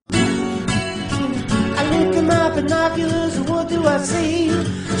binoculars, and what do I see?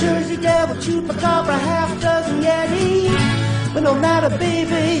 Jersey Devil, Chupacabra, half dozen Yeti. But no matter,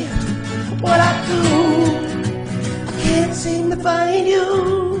 baby, what I do, I can't seem to find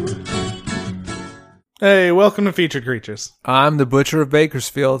you. Hey, welcome to Featured Creatures. I'm the Butcher of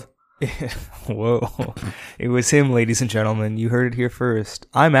Bakersfield. Whoa. It was him, ladies and gentlemen. You heard it here first.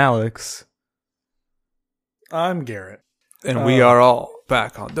 I'm Alex. I'm Garrett. And we are all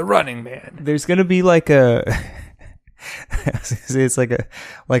back on The Running Man. There's going to be like a... it's like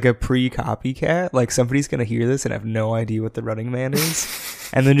a pre-copycat. Like somebody's going to hear this and have no idea what The Running Man is.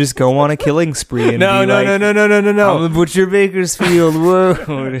 And then just go on a killing spree and No. I'm the Butcher Bakersfield.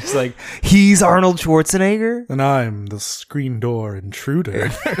 Whoa. It's like, he's Arnold Schwarzenegger? And I'm the screen door intruder.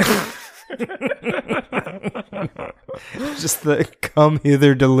 Just the come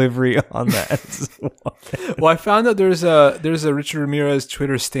hither delivery on that. Well, I found out there's a Richard Ramirez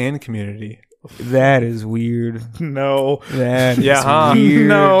Twitter stan community. That is weird. No. That is huh? weird.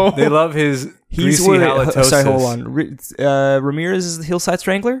 No. They love his He's greasy halitosis. Sorry, hold on. Ramirez is the Hillside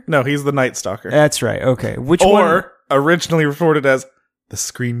Strangler? No, he's the Night Stalker. That's right. Okay. Which or one? originally reported as the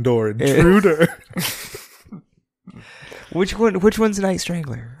screen door intruder. Which one's Night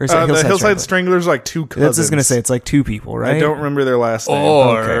Strangler? Or is The that Hillside Strangler's like two cousins. That's what I was going to say. It's like two people, right? I don't remember their last name.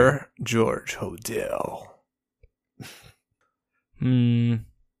 Or Okay. George Hodel.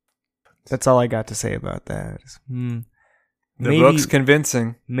 That's all I got to say about that. The book's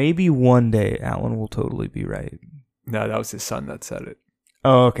convincing. Maybe one day Alan will totally be right. No, that was his son that said it.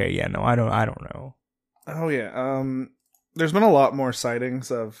 Oh, okay. Yeah, no, I don't know. Oh, yeah. There's been a lot more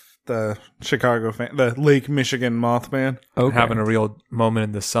sightings of the the Lake Michigan Mothman. Okay. Having a real moment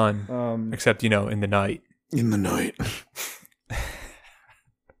in the sun. Except, in the night. In the night.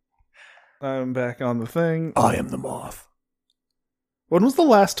 I'm back on the thing. I am the moth. When was the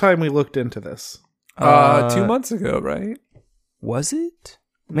last time we looked into this? 2 months ago, right? Was it?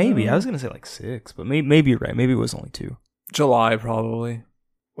 Maybe. I was going to say like 6, but maybe you're right. Maybe it was only 2. July, probably.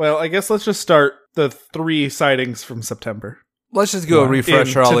 Well, I guess let's just start the 3 sightings from September. Let's just go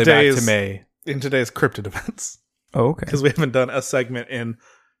refresh all the way back to May. In today's cryptid events. Oh, okay. Because we haven't done a segment in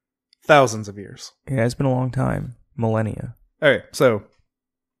thousands of years. Yeah, it's been a long time. Millennia. All right, so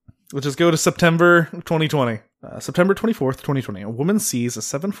let's just go to September 2020. September 24th, 2020. A woman sees a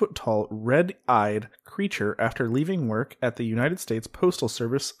 7-foot-tall, red-eyed creature after leaving work at the United States Postal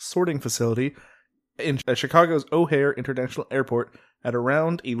Service sorting facility in Chicago's O'Hare International Airport at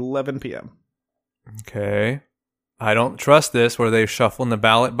around 11 p.m. Okay. I don't trust this. Were they shuffling the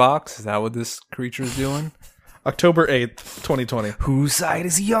ballot box? Is that what this creature's doing? October 8th, 2020. Whose side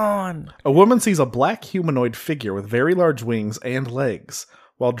is he on? A woman sees a black humanoid figure with very large wings and legs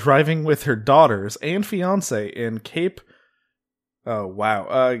while driving with her daughters and fiance in Cape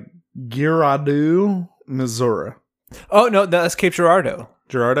Girardeau, Missouri. Oh, no, that's Cape Girardeau.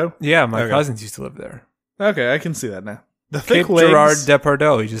 Girardeau? Yeah, my Okay. cousins used to live there. Okay, I can see that now. The Cape thick legs. Girard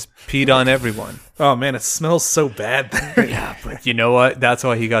Depardieu. He just peed on everyone. Oh man, it smells so bad there. Yeah, but you know what? That's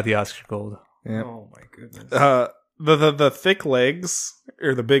why he got the Oscar Gold. Yeah. Oh my goodness. The thick legs,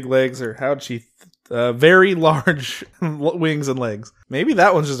 or the big legs, or how'd she... very large wings and legs. Maybe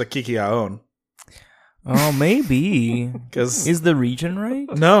that one's just a Kiki Aon. Oh, maybe. 'Cause- Is the region right?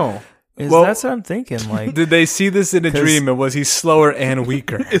 No. Well- That's what I'm thinking. Like, Did they see this in a dream, and was he slower and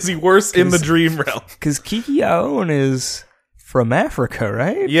weaker? Is he worse in the dream realm? because Kiki Aon is from Africa,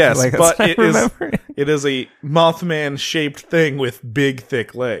 right? Yes, Like, but that's what I remember. it is a Mothman-shaped thing with big,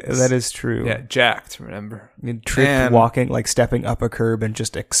 thick legs. That is true. Yeah, jacked, remember? It tripped And- walking, like stepping up a curb and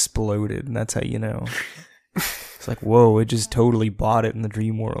just exploded. And that's how you know. It's like, whoa, it just totally bought it in the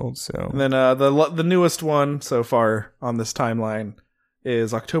dream world. So And then the newest one so far on this timeline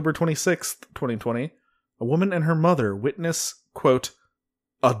is October 26th, 2020. A woman and her mother witness, quote,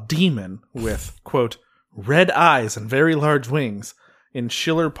 a demon with, quote, red eyes and very large wings in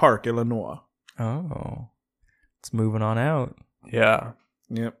Schiller Park, Illinois. Oh, it's moving on out. Yeah.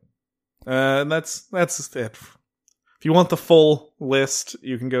 Yep. And that's it. If you want the full list,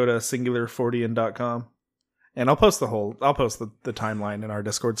 you can go to singularfortean.com. And I'll post the timeline in our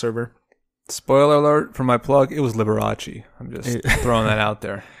Discord server. Spoiler alert for my plug, it was Liberace. I'm just throwing that out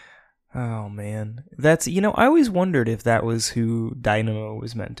there. Oh man, that's I always wondered if that was who Dynamo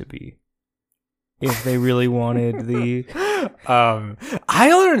was meant to be. If they really wanted the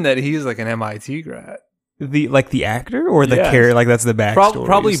I learned that he's like an MIT grad. the actor or the Yes. character, like that's the backstory.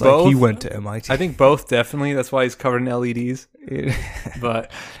 Probably It's like, both. he went to MIT. I think both, definitely. That's why he's covered in LEDs.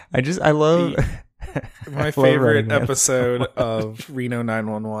 But I love My Love favorite Running Man. episode of Reno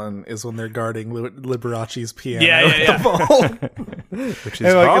 911 is when they're guarding Liberace's piano. Yeah, yeah, at the ball. Which is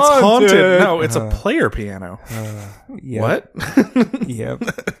And, like, it's haunted. No, haunted. it's a player piano. Yep. What? Yep.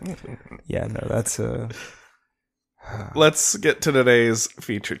 Yeah, no, that's a. Let's get to today's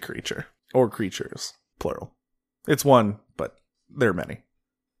featured creature. Or creatures, plural. It's one, but there are many.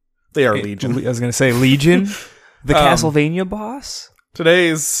 They are legion. I was going to say Legion, the Castlevania boss.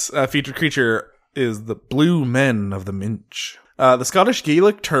 Today's featured creature is the Blue Men of the Minch. The Scottish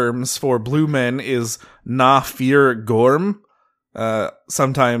Gaelic terms for blue men is Na Fir Gorm.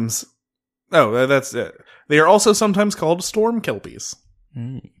 Sometimes... Oh, that's it. They are also sometimes called storm kelpies.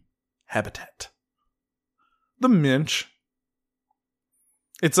 Habitat. The Minch.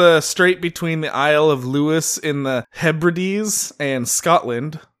 It's a strait between the Isle of Lewis in the Hebrides and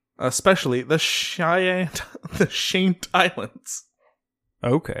Scotland, especially the Shant Islands.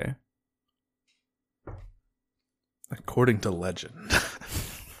 Okay. According to legend.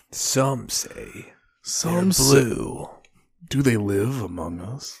 Some say Some blue. Do they live among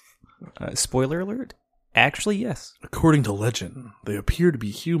us? Spoiler alert. Actually, yes. According to legend, they appear to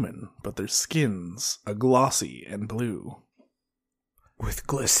be human, but their skins are glossy and blue. With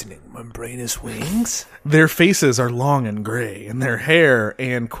glistening membranous wings? Their faces are long and gray, and their hair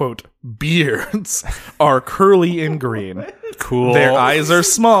and, quote, beards are curly and green. Cool. Their eyes are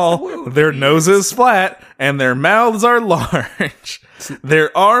small, their nose is flat, and their mouths are large.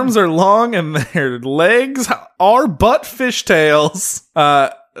 Their arms are long, and their legs are but fishtails.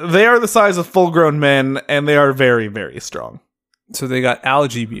 They are the size of full-grown men, and they are very, very strong. So they got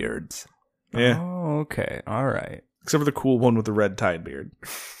algae beards. Yeah. Oh, okay. All right. Except for the cool one with the red tied beard.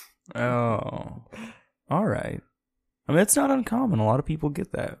 Oh. All right. I mean, it's not uncommon. A lot of people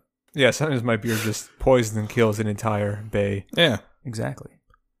get that. Yeah, sometimes my beard just poisons and kills an entire bay. Yeah. Exactly.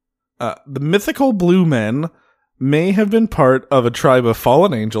 The mythical blue men may have been part of a tribe of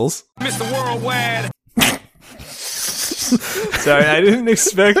fallen angels. Mr. Worldwide! Sorry, I didn't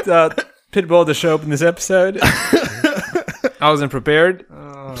expect Pitbull to show up in this episode. I wasn't prepared.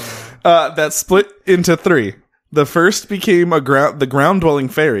 That split into three. The first became the ground-dwelling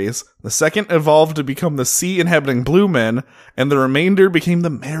fairies, the second evolved to become the sea-inhabiting blue men, and the remainder became the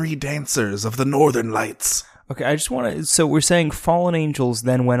merry dancers of the northern lights. Okay, I just want to... So we're saying fallen angels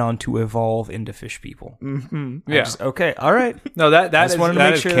then went on to evolve into fish people. Yeah. Okay, all right. No, that just is, wanted to that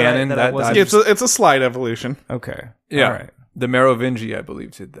make is sure canon. that I wasn't- It's a slight evolution. Okay. yeah. All right. The Merovingi, I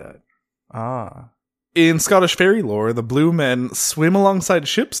believe, did that. Ah. In Scottish fairy lore, the blue men swim alongside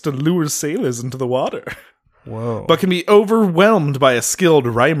ships to lure sailors into the water, Whoa. but can be overwhelmed by a skilled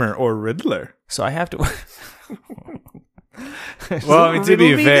rhymer or riddler. So I have to... Well, I mean, to be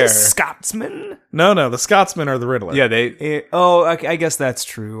Riddle me fair... this, Scotsman? No, the Scotsmen are the riddler. Yeah, they... I guess that's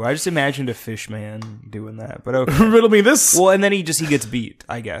true. I just imagined a fish man doing that, but okay. Riddle me this. Well, and then he gets beat,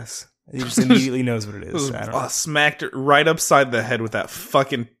 I guess. He just immediately knows what it is. I don't know. Smacked it right upside the head with that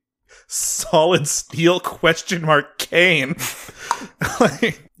fucking solid steel question mark cane.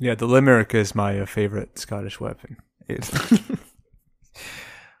 Like, Yeah, the limerick is my favorite Scottish weapon.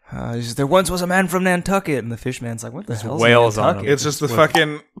 There once was a man from Nantucket, and the fish man's like, what the hell is whales on Nantucket? him. it's just the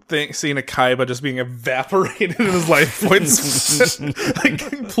fucking thing, seeing a Kaiba just being evaporated and his life points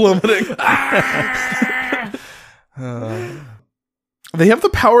like plummeting. They have the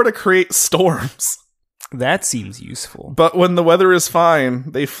power to create storms, That seems useful. but when the weather is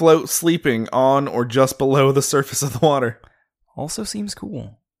fine, they float sleeping on or just below the surface of the water. Also seems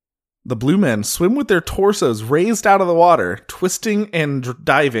cool. The blue men swim with their torsos raised out of the water, twisting and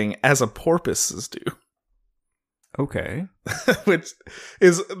diving as a porpoises do. Okay. Which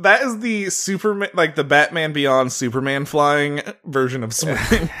is the Superman, like the Batman Beyond Superman flying version of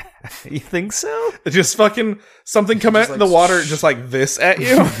swimming. You think so? Just fucking something come out of the water just like this at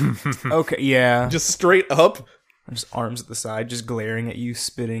you, Okay, yeah. just straight up. Just arms at the side, just glaring at you,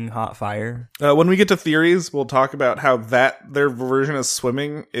 spitting hot fire. When we get to theories, we'll talk about how their version of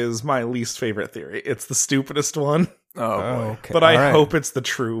swimming is my least favorite theory. It's the stupidest one, Oh, boy. Okay. but I all right. hope it's the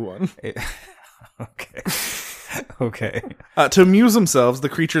true one. Okay. Okay. To amuse themselves, the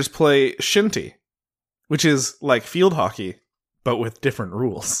creatures play shinty, which is like field hockey, but with different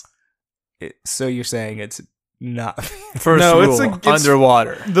rules. So you're saying it's not... First No, rule, it's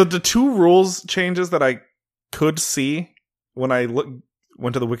underwater. The two rules changes that I could see when I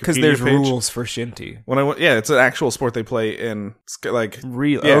went to the Wikipedia Because there's page. rules for shinty. When I went, yeah, it's an actual sport they play in, like,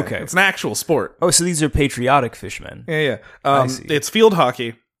 Real? yeah, Okay. it's an actual sport. Oh, so these are patriotic fishmen. Yeah. I see. It's field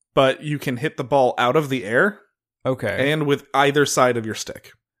hockey, but you can hit the ball out of the air Okay. and with either side of your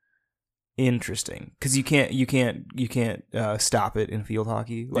stick. Interesting, because you can't stop it in field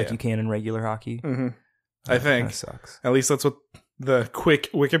hockey like Yeah. you can in regular hockey. Mm-hmm. I think. That sucks. At least that's what the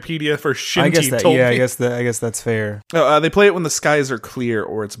quick Wikipedia for Shinty I guess that. told Yeah, me. I guess that's fair. They play it when the skies are clear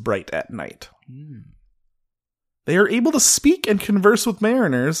or it's bright at night. They are able to speak and converse with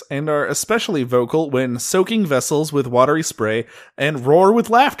mariners and are especially vocal when soaking vessels with watery spray and roar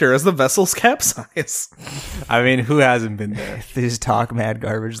with laughter as the vessels capsize. I mean, who hasn't been there? They just talk mad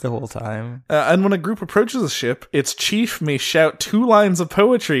garbage the whole time. And when a group approaches a ship, its chief may shout 2 lines of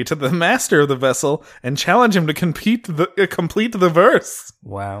poetry to the master of the vessel and challenge him to complete the verse.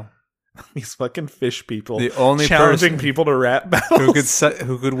 Wow. These fucking fish people. The only challenging person people to rap battles.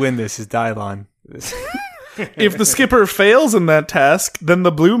 Who could win this is Dylon. If the skipper fails in that task, then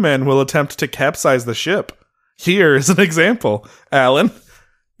the blue men will attempt to capsize the ship. Here is an example. Alan,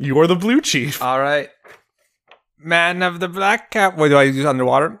 you're the blue chief. All right. Man of the black cap. What do I use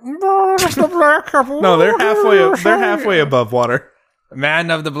underwater? The black cap. No, they're halfway above water.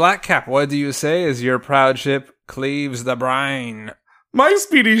 Man of the black cap. What do you say as your proud ship cleaves the brine? My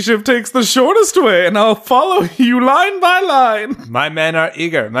speedy ship takes the shortest way, and I'll follow you line by line. My men are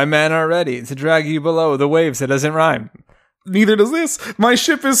eager. My men are ready to drag you below the waves. It doesn't rhyme. Neither does this. My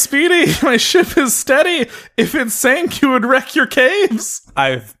ship is speedy. My ship is steady. If it sank, you would wreck your caves.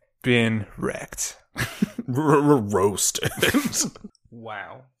 I've been wrecked. Roasted.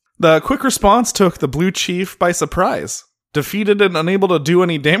 Wow. The quick response took the blue chief by surprise. Defeated and unable to do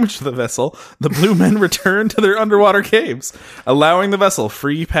any damage to the vessel, the blue men returned to their underwater caves, allowing the vessel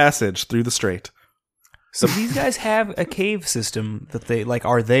free passage through the strait. So these guys have a cave system that they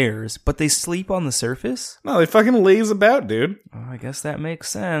are theirs, but they sleep on the surface? No, they fucking lays about, dude. Oh, I guess that makes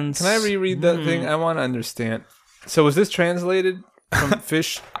sense. Can I reread that thing? I want to understand. So was this translated from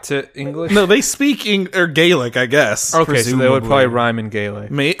fish to English? No, they speak Gaelic, I guess. Okay, so they would Presumably. probably rhyme in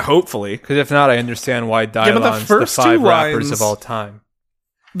Gaelic. Hopefully. Because if not, I understand why but the Dylon's the first 5 2 rappers lines- of all time.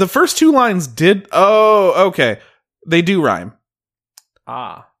 The first 2 lines did... Oh, okay. They do rhyme.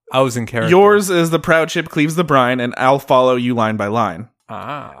 Ah. I was in character. Yours is the proud ship cleaves the brine, and I'll follow you line by line.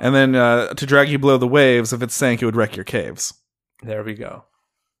 Ah. And then to drag you below the waves, if it sank, it would wreck your caves. There we go.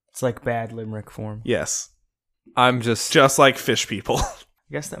 It's like bad limerick form. Yes. I'm just Just like fish people. I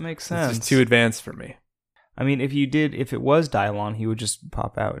guess that makes it's sense. just too advanced for me. I mean, if it was Dylon, he would just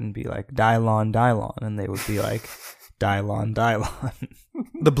pop out and be like, Dylon, Dylon, and they would be like, Dylon, Dylon.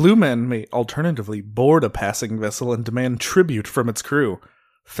 The blue men may alternatively board a passing vessel and demand tribute from its crew,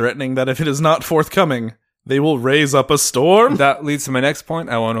 threatening that if it is not forthcoming, they will raise up a storm. That leads to my next point.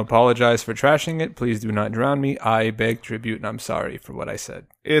 I want to apologize for trashing it. Please do not drown me. I beg tribute, and I'm sorry for what I said.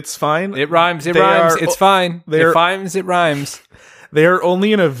 It's fine. It rhymes. It They rhymes. are- It's fine. they're- It rhymes. It rhymes. They are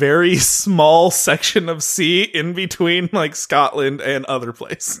only in a very small section of sea in between, like, Scotland and other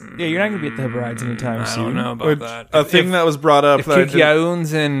place. Yeah, you're not going to be at the Hebrides anytime I soon. don't know about Which- that. a thing that was brought up. If that I didn't-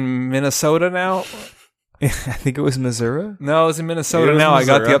 Kikyaun's in Minnesota now? I think it was Missouri. No, it's in Minnesota It was now. I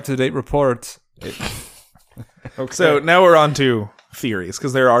got Missouri. the up-to-date reports. So now we're on to theories,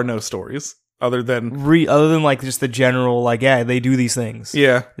 because there are no stories other than... Other than like just the general, like, yeah, they do these things.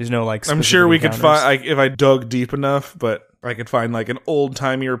 Yeah. There's no like. I'm specific sure we could encounters. find, if I dug deep enough, but I could find like an old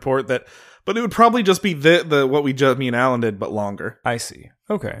timey report that, but it would probably just be the what me and Alan did, but longer. I see.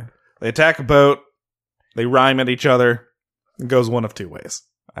 Okay, They attack a boat, they rhyme at each other. It goes one of 2 ways.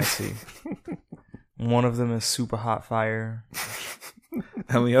 I see. One of them is super hot fire.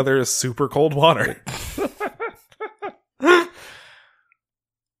 And the other is super cold water.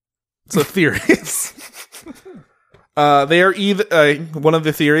 So theories. They are either one of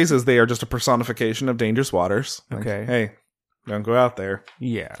the theories is they are just a personification of dangerous waters. Like, Okay. hey, don't go out there.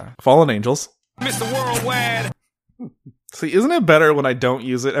 Yeah. Fallen angels. Mr. Worldwide. See, isn't it better when I don't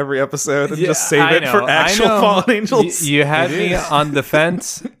use it every episode and Yeah, just save I it for know, actual I know. fallen angels? You had It me is. on the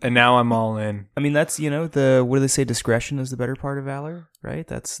fence, and now I'm all in. I mean, that's the what do they say? Discretion is the better part of valor, right?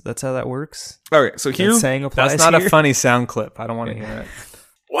 That's how that works. Okay, so That here's saying applies That's not here. a funny sound clip. I don't want to hear it.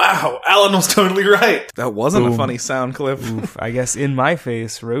 wow, Alan was totally right. That wasn't a Boom. funny sound clip. Oof, I guess in my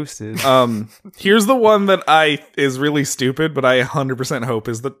face, roasted. Here's the one that is really stupid, but I 100% hope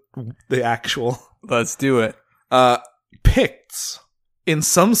is the actual Let's do it. Picts in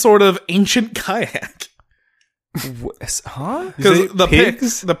some sort of ancient kayak. Huh? Because You say the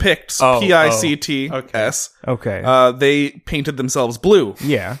pigs? Picts, Oh, Picts, Okay. they painted themselves blue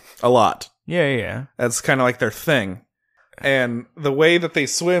Yeah. a lot. Yeah. That's kind of like their thing. And the way that they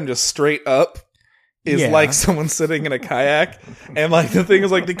swim just straight up is Yeah. like someone sitting in a kayak. And like the thing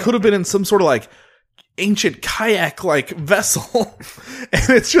is like they could have been in some sort of like ancient kayak like vessel. And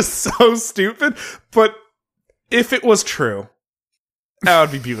it's just so stupid. But if it was true, That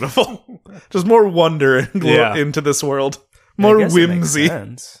would be beautiful. Just more wonder into this world. More I guess it makes whimsy.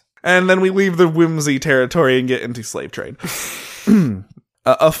 sense. And then we leave the whimsy territory and get into slave trade.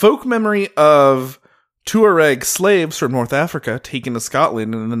 A folk memory of Tuareg slaves from North Africa taken to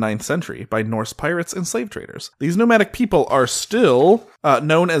Scotland in the 9th century by Norse pirates and slave traders. These nomadic people are still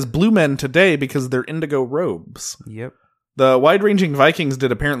known as blue men today because of their indigo robes. Yep. The wide-ranging Vikings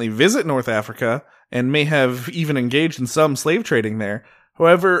did apparently visit North Africa and may have even engaged in some slave trading there.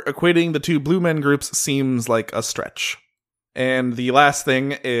 However, equating the two blue men groups seems like a stretch. And the last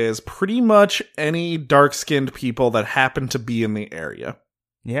thing is pretty much any dark-skinned people that happen to be in the area.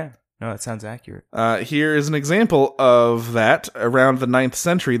 Yeah. No, that sounds accurate. Here is an example of that. Around the 9th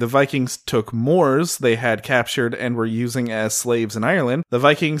century, the Vikings took Moors they had captured and were using as slaves in Ireland. The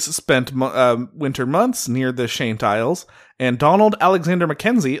Vikings spent winter months near the Shan't Isles, and Donald Alexander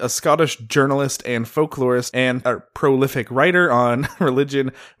Mackenzie, a Scottish journalist and folklorist and a prolific writer on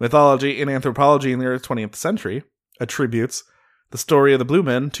religion, mythology, and anthropology in the early 20th century, attributes the story of the Blue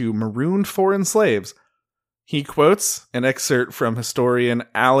Men to marooned foreign slaves. He quotes an excerpt from historian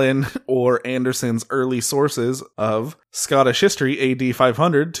Allen or Anderson's early sources of Scottish history AD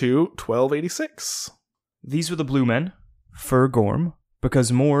 500 to 1286. These were the blue men, Fir Gorm,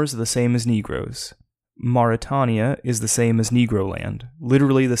 because Moors are the same as Negroes. Mauritania is the same as Negro land,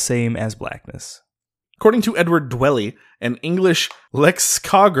 literally the same as blackness. According to Edward Dwelly, an English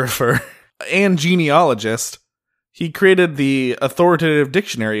lexicographer and genealogist, he created the authoritative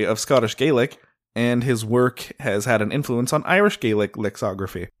dictionary of Scottish Gaelic, and his work has had an influence on Irish Gaelic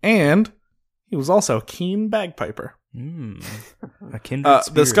lexicography. And he was also a keen bagpiper. A kindred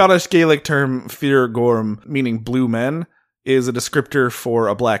spirit. The Scottish Gaelic term Fir Gorm, meaning blue men, is a descriptor for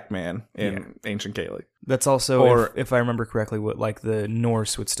a black man in ancient Gaelic. That's also, Or- if I remember correctly, what like the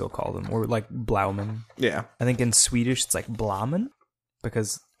Norse would still call them, or like Blauman. Yeah. I think in Swedish it's like Blamen,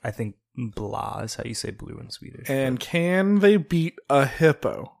 because I think blah is how you say blue in Swedish. And can they beat a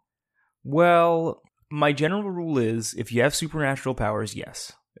hippo? Well, my general rule is if you have supernatural powers,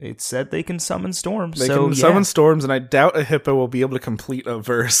 yes. It said they can summon storms. They so can summon storms, and I doubt a hippo will be able to complete a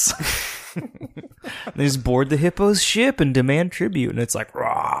verse. They just board the hippo's ship and demand tribute, and it's like,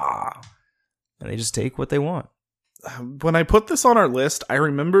 rah! And they just take what they want. When I put this on our list, I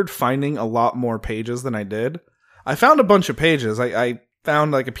remembered finding a lot more pages than I did. I found a bunch of pages. I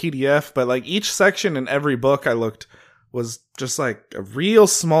found like a PDF, but like each section in every book I looked was just like a real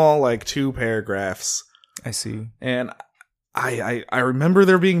small, like 2 paragraphs. I see. And I remember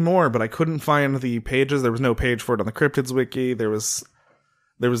there being more, but I couldn't find the pages. There was no page for it on the Cryptids Wiki. There was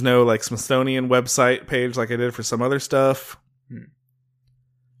no like Smithsonian website page like I did for some other stuff.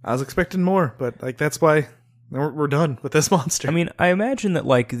 I was expecting more, but like that's why we're done with this monster. I mean, I imagine that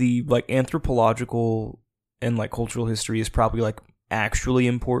like the like anthropological and like cultural history is probably like actually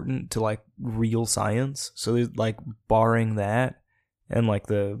important to like real science. So there's like barring that and like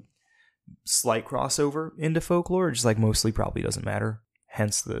the slight crossover into folklore, it just like mostly probably doesn't matter.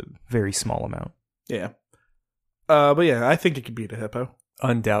 Hence the very small amount. Yeah. But yeah, I think it could beat a hippo.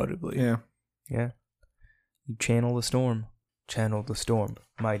 Undoubtedly. Yeah. Yeah. You channel the storm. Channel the storm.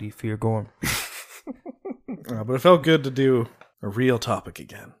 Mighty Fir Gorm. But it felt good to do a real topic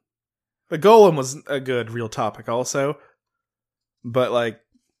again. The Golem was a good real topic also. But like,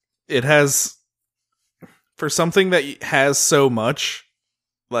 it has, for something that has so much,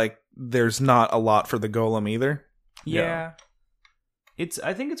 like, there's not a lot for the Golem either. Yeah.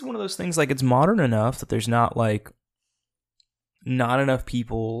 I think it's one of those things like it's modern enough that there's not enough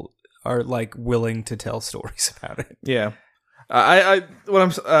people are like willing to tell stories about it. Yeah. I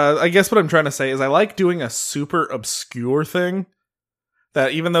guess what I'm trying to say is I like doing a super obscure thing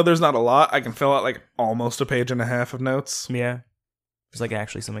that even though there's not a lot, I can fill out like almost a page and a half of notes. Yeah. There's like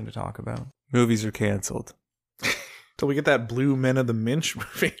actually something to talk about. Movies are canceled. Till we get that Blue Men of the Minch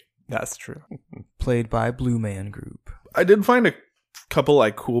movie. That's true. Played by Blue Man Group. I did find a couple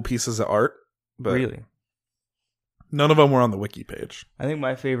like cool pieces of art, but Really? none of them were on the wiki page. I think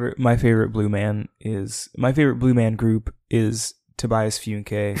my favorite Blue Man group is Tobias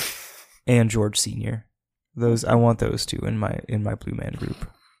Funke and George Senior. I want those two in my Blue Man group.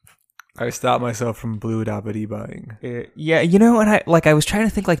 I stopped myself from Blue Dabba buying. Yeah, you know, and I was trying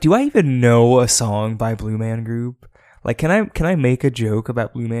to think like, do I even know a song by Blue Man Group? Like, can I make a joke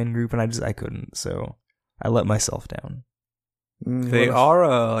about Blue Man Group? And I couldn't, so I let myself down. They are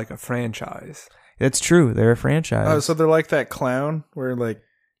like a franchise. That's true. They're a franchise. So they're like that clown where like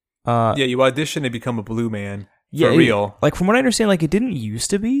Yeah, you audition to become a Blue Man. Yeah, for real. Like from what I understand, like it didn't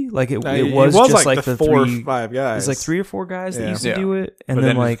used to be. Like it it was just like the the 4 or 3 5 guys. It's like 3 or 4 guys that Yeah. used to Yeah. do it, and but then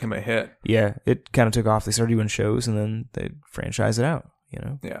then it like became a hit. yeah, it kind of took off. They started doing shows, and then they franchised it out. You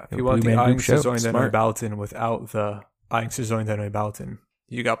know. Yeah, if A you want the Blue Man Group show. Angstzoinden without the Angstzoinden,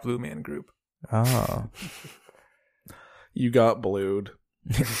 you got Blue Man Group. Ah, You got blued.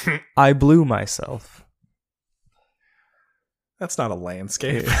 I blew myself. That's not a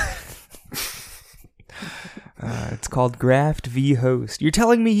landscape. It's called Graft v. Host. You're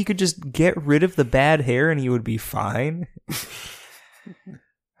telling me he could just get rid of the bad hair and he would be fine?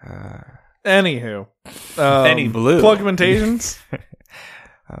 Anywho. Any blue. Plugmentations?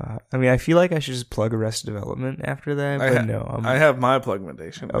 I mean, I feel like I should just plug Arrested Development after that, but no. I have my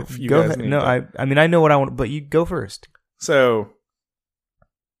plugmentation. If you go guys ahead. need No, that. I mean, I know what I want, but you go first. So,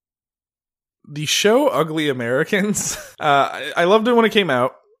 the show Ugly Americans, I loved it when it came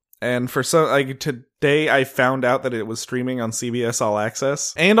out. And for some, today I found out that it was streaming on CBS All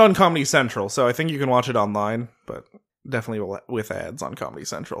Access and on Comedy Central. So I think you can watch it online, but definitely with ads on Comedy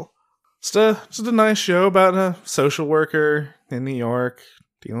Central. Just a nice show about a social worker in New York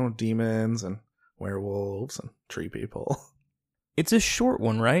dealing with demons and werewolves and tree people. It's a short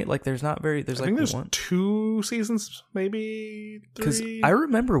one, right? Like, there's not very. There's I think there's one. 2 seasons, maybe 3. Because I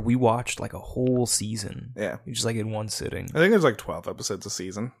remember we watched like a whole season. Yeah. Just like in one sitting. I think there's like 12 episodes a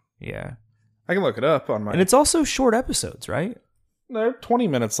season. Yeah. I can look it up on my... And it's also short episodes, right? They're 20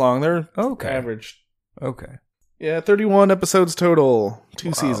 minutes long. They're Okay. average. Okay. Yeah, 31 episodes total. 2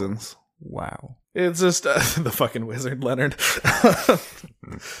 Wow. seasons. Wow. It's just the fucking wizard, Leonard. It's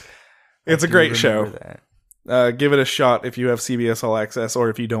I a do great show. remember that. Give it a shot if you have CBS All Access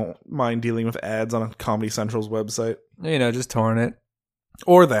or if you don't mind dealing with ads on a Comedy Central's website. You know, just torrent it.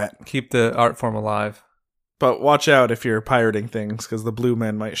 Or that. Keep the art form alive. But watch out if you're pirating things, because the blue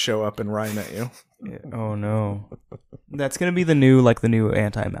men might show up and rhyme at you. Yeah. Oh no. That's gonna be the new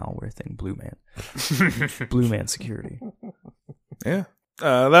anti-malware thing, Blue Man. Blue Man security. Yeah.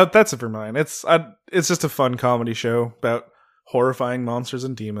 That's it for mine. It's just a fun comedy show about horrifying monsters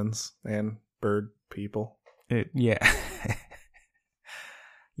and demons and bird people. Yeah.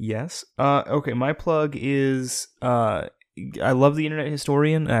 Yes. Okay, my plug is I love the Internet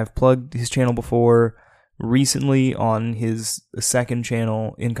Historian. I've plugged his channel before. Recently on his second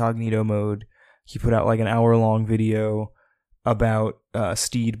channel, Incognito Mode, he put out like an hour-long video about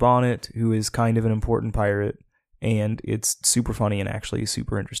Steed Bonnet, who is kind of an important pirate, and it's super funny and actually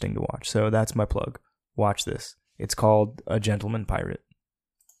super interesting to watch. So that's my plug. Watch this. It's called A Gentleman Pirate.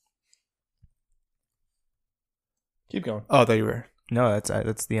 Keep going. Oh, there you were. No,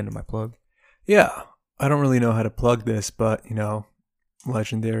 that's the end of my plug. Yeah. I don't really know how to plug this, but, you know,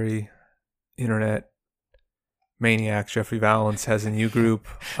 legendary internet maniac Jeffrey Valance has a new group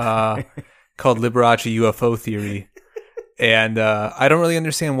called Liberace UFO Theory. And I don't really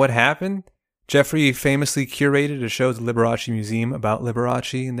understand what happened. Jeffrey famously curated a show at the Liberace Museum about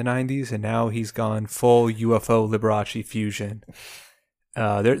Liberace in the 90s, and now he's gone full UFO Liberace fusion.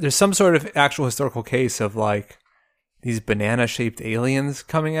 There's some sort of actual historical case of like these banana-shaped aliens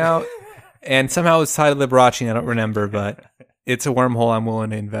coming out, and somehow it's tied to Liberace, and I don't remember, but it's a wormhole I'm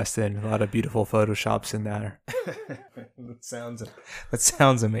willing to invest in. A lot of beautiful photoshops in there. That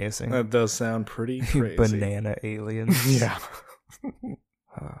sounds amazing. That does sound pretty crazy. Banana aliens. Yeah.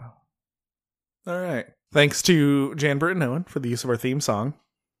 All right. Thanks to Jan Britton Owen for the use of our theme song,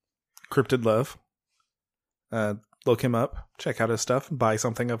 Cryptid Love. Look him up, check out his stuff, buy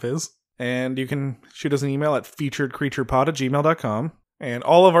something of his. And you can shoot us an email at featuredcreaturepod@gmail.com. And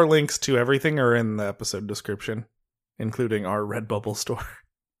all of our links to everything are in the episode description, including our Redbubble store.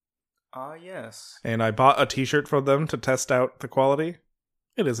 Yes. And I bought a t-shirt from them to test out the quality.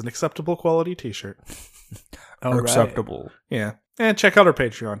 It is an acceptable quality t-shirt. All right. Acceptable. Yeah. And check out our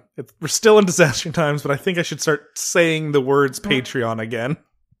Patreon. We're still in disaster times, but I think I should start saying the words Patreon again.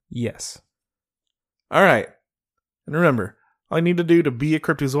 Yes. All right. And remember, all you need to do to be a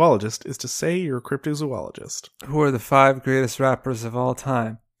cryptozoologist is to say you're a cryptozoologist. Who are the 5 greatest rappers of all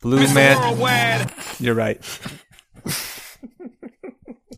time? Blue Man. You're right.